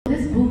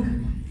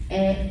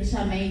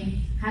Charmaine,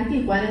 ha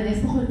ke kwala le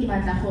se gore ke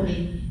batla gore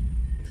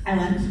I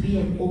want to be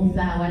an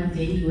author one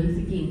day once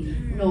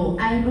again. No,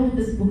 I wrote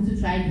this book to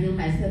try and heal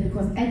myself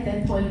because at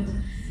that point,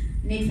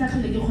 next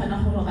time ke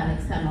khona go roba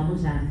like sama go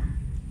jana.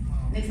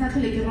 Next time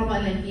ke roba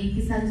like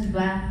ke sa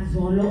tsuba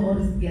zolo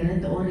or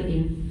cigarette or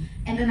in.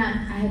 And then I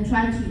had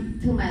tried to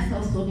kill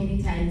myself so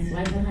many times,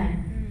 right?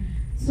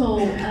 So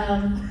it's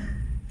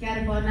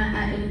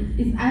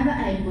either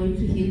I'm going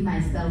to heal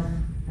myself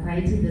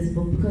writing this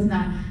book because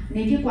now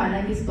neke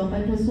kwala ke stop,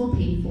 it was so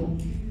painful.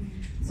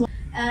 So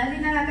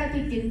lina la ka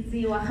ke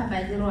Kentse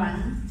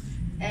Badirwang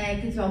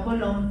ke tswa ko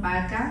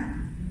Lompaka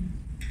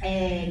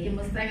ke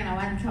mostrana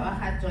wa ntwa wa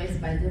ga Joyce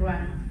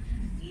Badirwang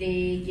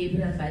le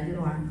Gabriel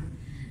Badirwang.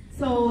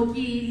 So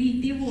ke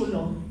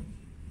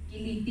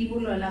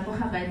litibolo la ko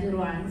ga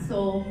Badirwang.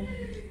 So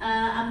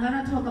I'm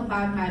gonna talk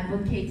about my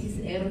book Kattey's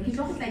Arrow. Ke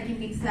tlo go tla ke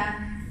mixa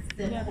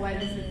the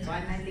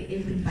quality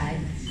everybody.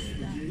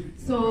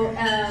 So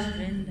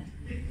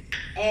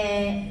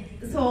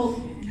so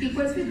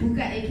because we book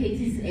a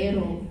Kattey's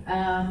Arrow,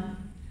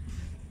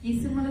 ke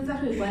simolotse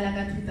go ikwala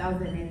ka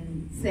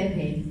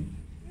 2007.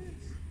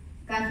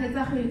 Ka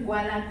fetsa go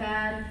ikwala ka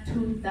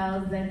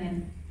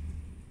 2009.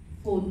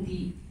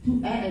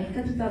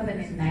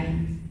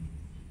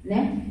 Ne?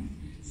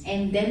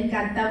 And then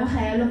ka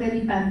taboga yalo ka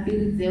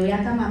dipampiri tseo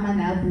ya ka mama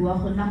na bua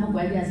go nna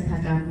mogwadi a se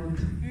thaka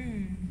motho.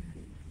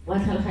 Wa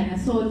tlhaloganya.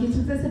 So ke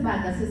tshotse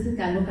sebaka se se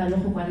kalo-kalo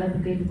go kwala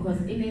buka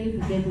because e ne le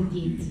buka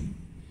bokete.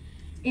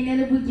 E ne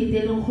le bokete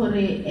e leng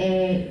gore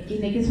ke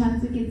ne ke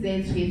tshwanetse ke tseye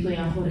tshwetso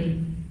ya gore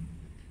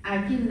a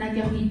ke nna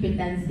ke go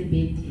ipetang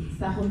sebete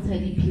sa go ntsha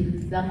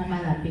diphiri tsa mo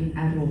malapeng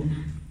a rona.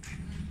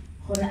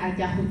 Gore a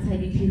ke go ntsha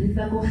diphiri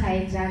tsa go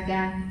gae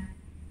jaaka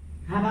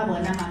ha ba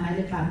bona mama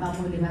le papa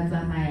mo le ba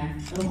tsamaya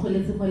re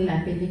goletse mo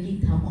lapeng le ke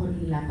ithang gore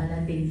lelapa la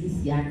teng ke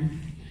siame.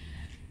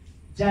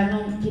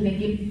 Jaanong ke ne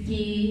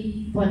ke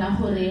bona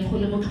gore go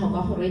le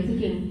botlhokwa gore etse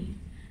keng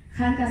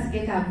ga nka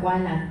seke ka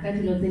kwala ka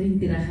dilo tse di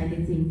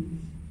ntiragaletseng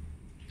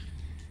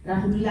ra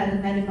go dula re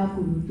na le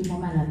makunutu mo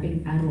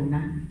malapeng a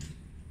rona,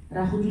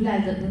 ra go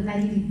dula re na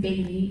le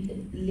dipeni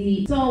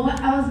le. So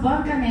I was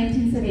born in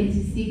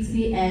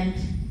 1976 and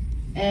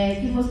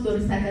ke mo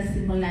story sa ka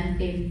simolang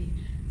teng.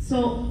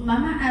 So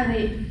mama are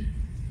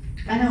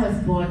when I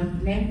was born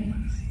ne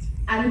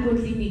a le go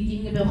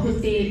tleliniking be go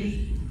te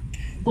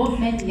bo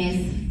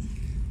madness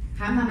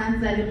ha mama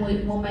ntse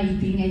le mo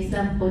maiping a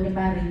isa mpone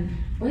ba re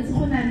o itse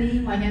go na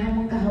le ngwanyana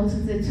mo ka ha o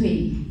tshotse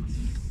tshwei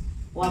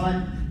wa ba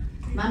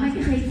mama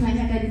ke ga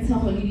itshwanya ka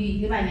ditshogo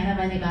le banyana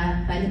ba ne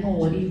ba le mo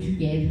warding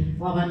together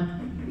wa ba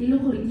ile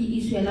gore ke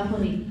issue la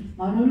gore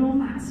ngwanolo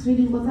maswe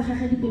di go tsa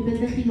gagwe di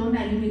pepetlegile o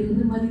na le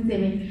meriri mo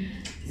ditsebe.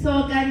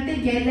 So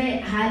kante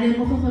gele hale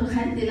mo go gore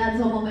kgante la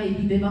tswa mo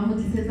maidibe ba mo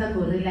tlisetsa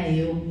gorela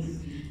eo.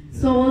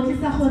 So o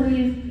tlisa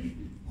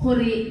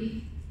gore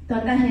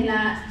tota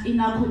hela in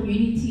our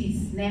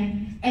communities ne,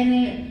 and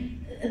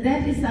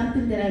that is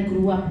something that I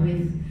grew up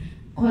with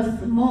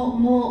because more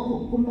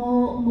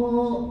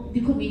the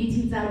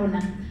communities are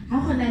rona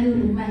ha gona le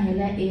ruma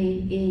hela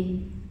e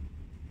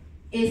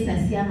sa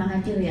siama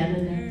ga ke re ya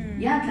lona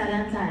ya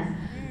tlala.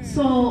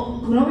 So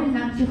growing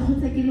up ke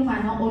khotse ke le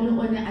bana o le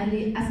one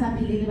a sa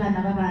phele le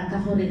bana ba ba ka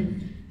gore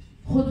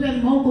go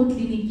tswe mo go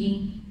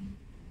tleliniking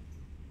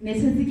ne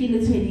setse ke le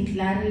tshweni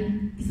klare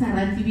ke sa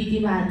ratiwe ke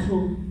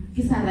batho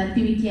ke sa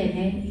ratiwe ke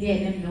ene le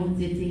ene mme o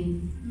tsetseng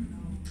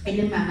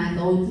ele mama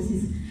ka o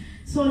tsisi.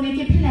 So ne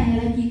ke phela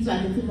hela ke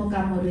itswaletse mo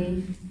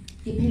kamoreng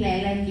ke phela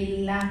hela ke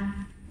la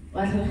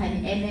wa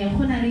tlhogane ene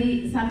go na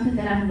le something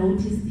that I've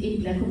noticed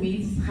in black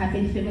communities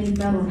happen family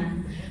ba rona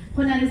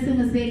go na le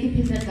sengwe se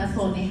ke phela ka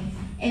sone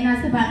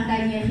ena se ba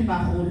nkanyege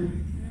bagolo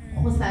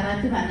go sa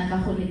rate bana ka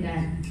go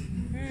lekana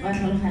wa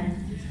tlhaloganya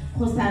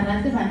go sa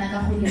rate bana ka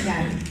go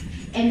lekana.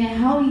 And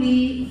how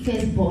le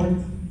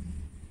firstborn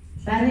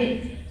ba re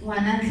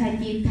ngwana tlha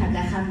ke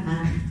thaka ga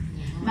mmaga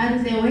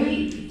mare the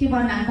way ke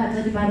bonang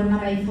batsadi ba rona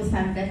ba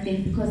ifosang ka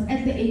teng because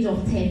at the age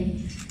of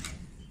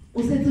 10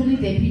 o setse o le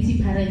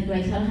deputy parent wa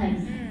tlhaloganya.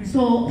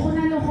 So go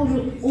na le gore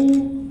o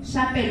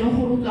shapelo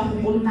go rutwa go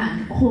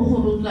kolomana go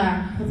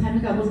rutwa go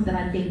tshameka go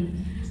strateng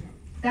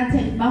ka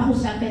teng ba go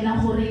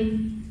shapela gore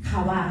ga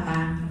wa ba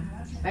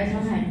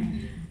tlhaloganya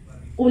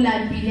o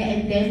lapile.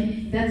 And then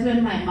that's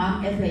when my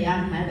mom as a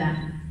young mother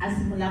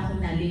asimola go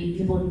na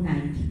le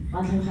bonnaki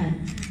wa tlhaloganya.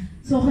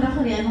 So go ra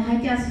gore yana ga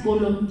ke a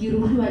sekolong ke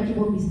rugiwa ke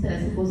bo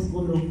mistress ko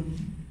sekolong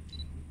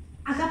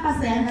a ka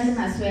pasa yana le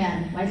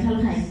masweyana wa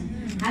tlhaloganya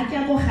ha ke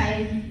a go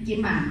gae ke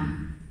mama.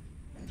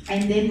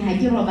 And then ha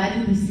ke roba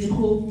le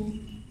bosigo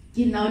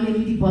ke nna o le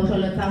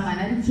dibotlolo tsa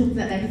ngwana di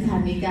tshotsa ka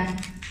ditshameka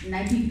nna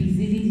ke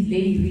busy le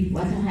di-lady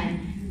wa tlhaloganya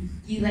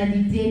ke ira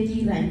ditse ke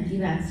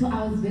ira. So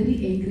I was very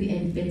angry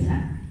and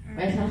bitter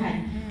wa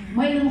tlhaloganya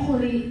mo e leng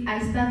gore I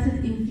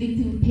started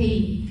inflicting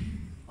pain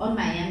on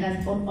my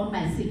youngest on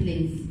my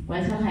siblings wa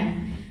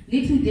tlhaloganya. Le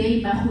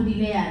today ba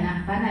godile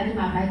yana ba na le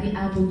mabadi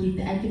a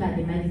bokete a ke ba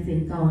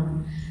demaditseng ka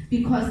ona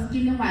because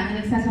ke le ngwana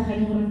le sa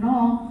tlhaloganya gore no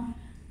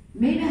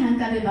maybe ha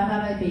nka be ba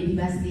babedi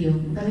ba seo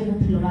nka be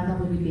bophelo ba ka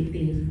bo le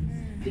betere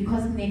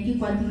because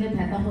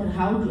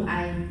how do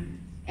I,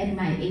 at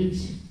my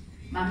age,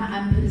 mama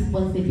am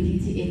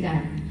responsibility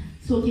again.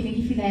 So can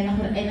you feel like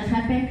and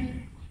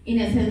happen in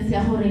a sense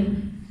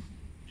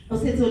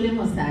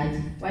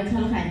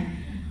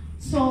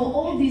so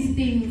all these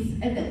things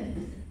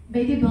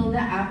baby builder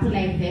up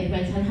like that,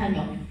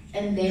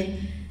 and then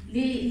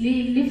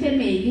the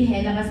family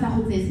had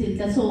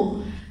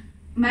so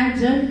my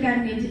journey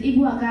can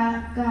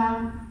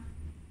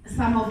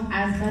some of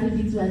us very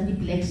visual the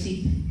black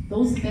sheep,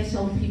 those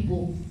special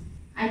people.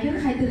 I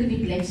didn't hide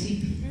the black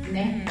sheep,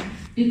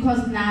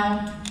 because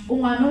now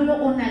unganolo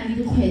only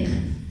the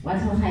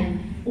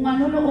what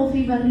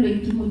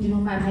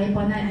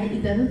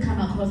it doesn't come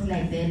across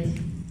like that.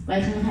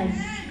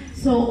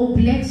 So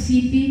black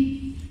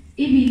sheep,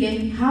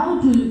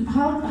 how does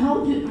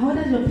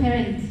your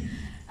parents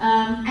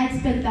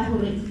expect that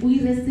we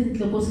rest in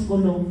the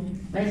school?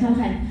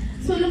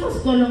 So look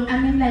school, I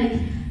mean like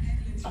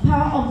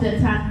power of the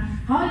tongue.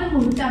 How do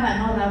you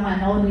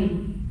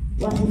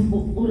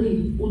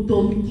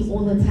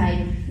all the time?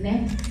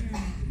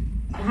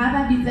 How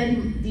about the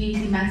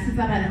Maxi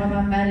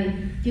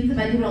Kentse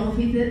Badirwang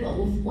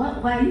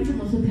why are you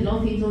supposed to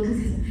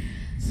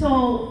so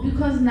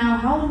because now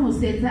how do you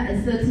set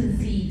a certain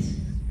seed?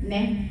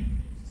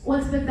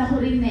 What expect the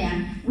whole in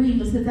there? We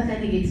must set a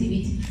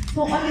negativity.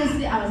 So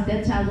honestly, I was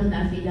that child when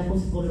I feel like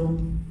school.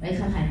 Right?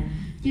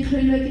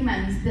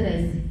 My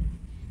stress.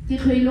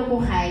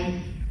 High.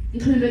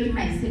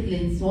 My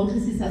siblings. So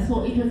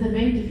it was a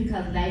very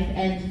difficult life,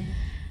 and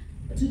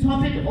to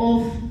top it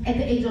off, at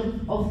the age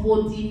of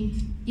 14,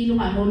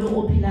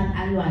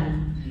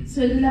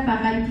 so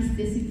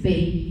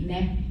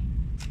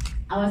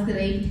I was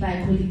raped by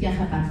a colleague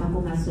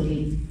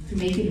to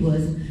make it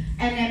worse.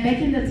 And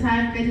back in the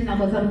time,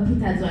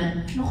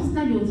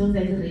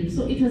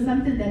 so it was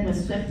something that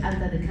was swept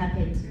under the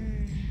carpet.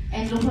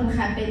 And the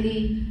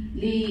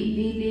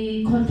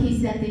court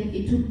case, I think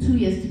it took 2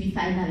 years to be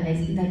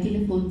finalized in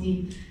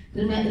 1914.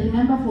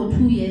 Remember, for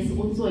 2 years,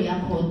 and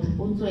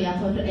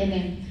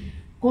then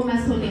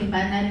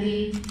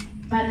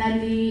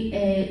banally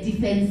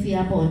defense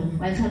here.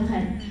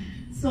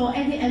 So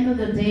at the end of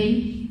the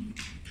day,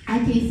 I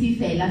can see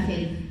fell,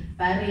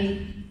 but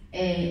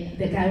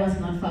the guy was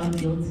not found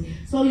guilty.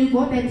 So you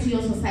go back to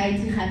your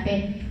society,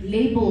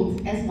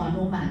 labeled as one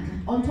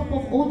woman, on top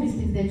of all these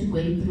things that you're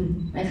going through.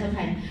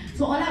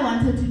 So all I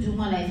wanted to do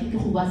more like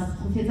was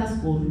to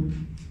school.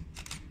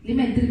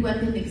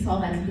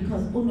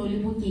 Because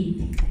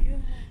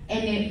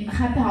and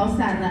happy house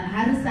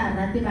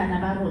Harisa the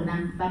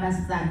Banabarona,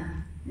 Babastan,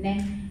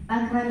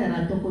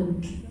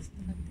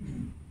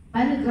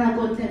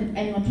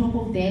 and on top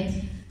of that,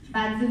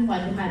 Batin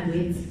was my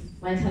weight.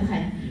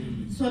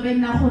 So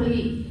when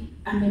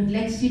I'm a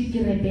black sheep,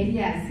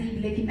 rebellious,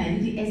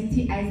 the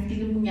STIs,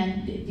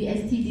 the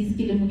STDs,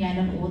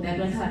 and all that.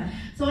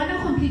 So when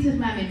I completed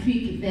my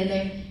matric,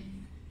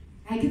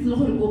 I get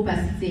to go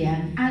past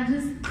there. I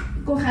just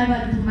go have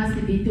a Thomas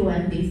debate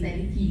one day,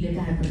 and he let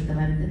the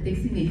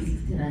taxi made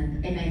 60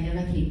 rand, and I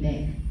never came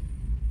back.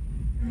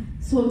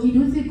 So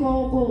Kiduzi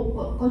go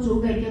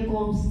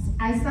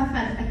I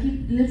suffered, I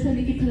keep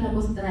literally keep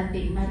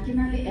strategy,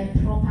 marginally a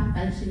proper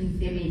functioning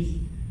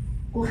family.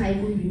 Go high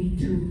go you need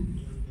to.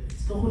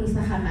 So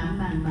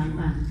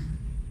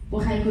go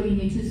high go you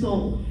need to.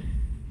 So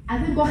I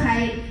think go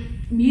high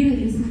me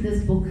releasing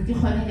this book,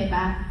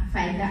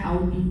 find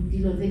out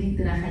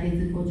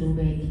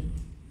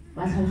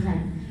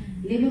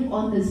living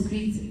on the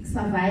streets,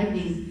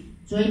 surviving,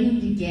 joining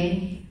the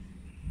gang,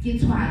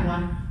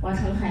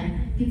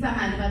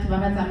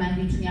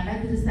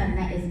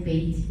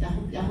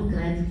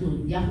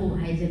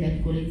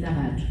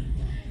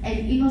 an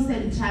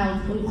innocent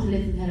child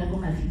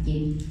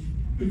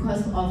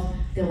because of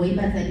the way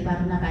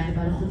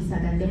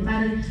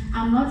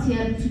I'm not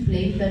here to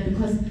blame them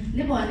because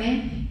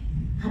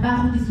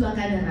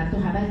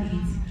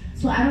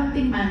so I don't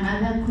think my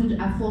mother could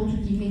afford to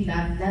give me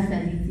love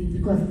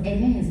because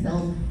Anne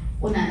herself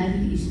on another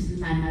issues with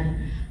my mother,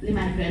 with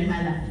my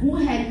grandmother, who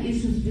had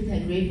issues with her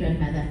great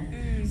grandmother.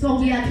 So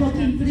we are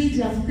talking 3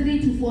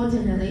 to 4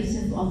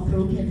 generations of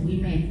broken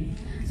women.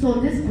 So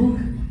this book,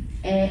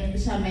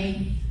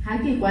 Shamaine, I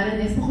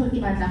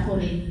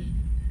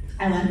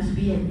want to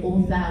be an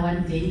author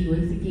one day,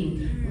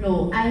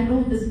 no, I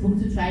wrote this book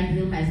to try and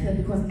heal myself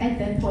because at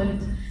that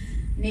point,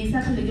 next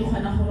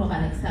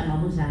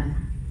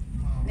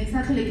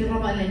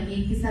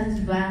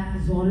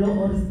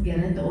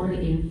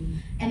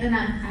and then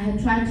I had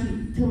tried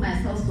to kill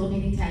myself so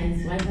many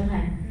times,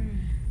 right?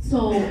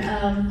 So,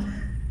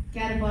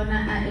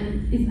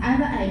 it's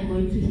either I'm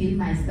going to heal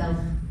myself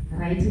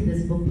writing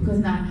this book because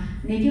now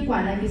it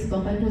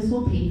was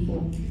so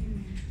painful.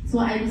 So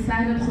I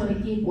decided to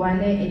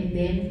and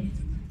then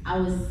I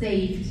was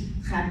saved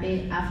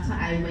after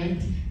I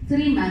went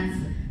 3 months.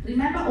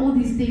 Remember all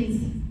these things?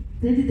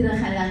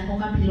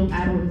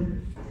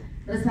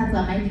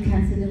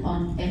 Counseling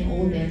on and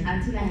all that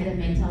until I had a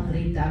mental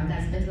breakdown.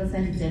 I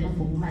spent in jail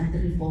for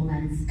 3-4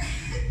 months.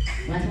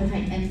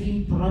 And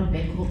being brought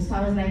back home. So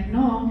I was like,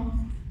 no,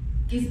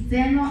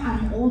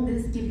 I'm all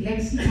this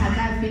black sheep,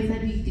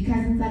 the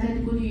cousins are going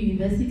to go to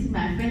university,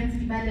 my friends,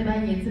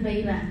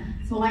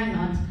 so why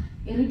not?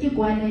 I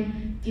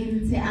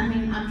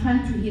mean, I'm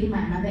trying to heal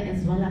my mother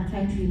as well, I'm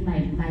trying to heal my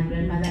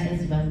grandmother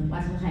as well.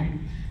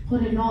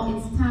 No,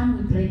 it's time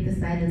we break the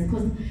silence,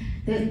 because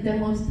the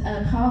most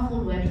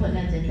powerful weapon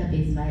at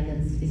gender-based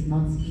violence is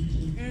not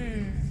speaking.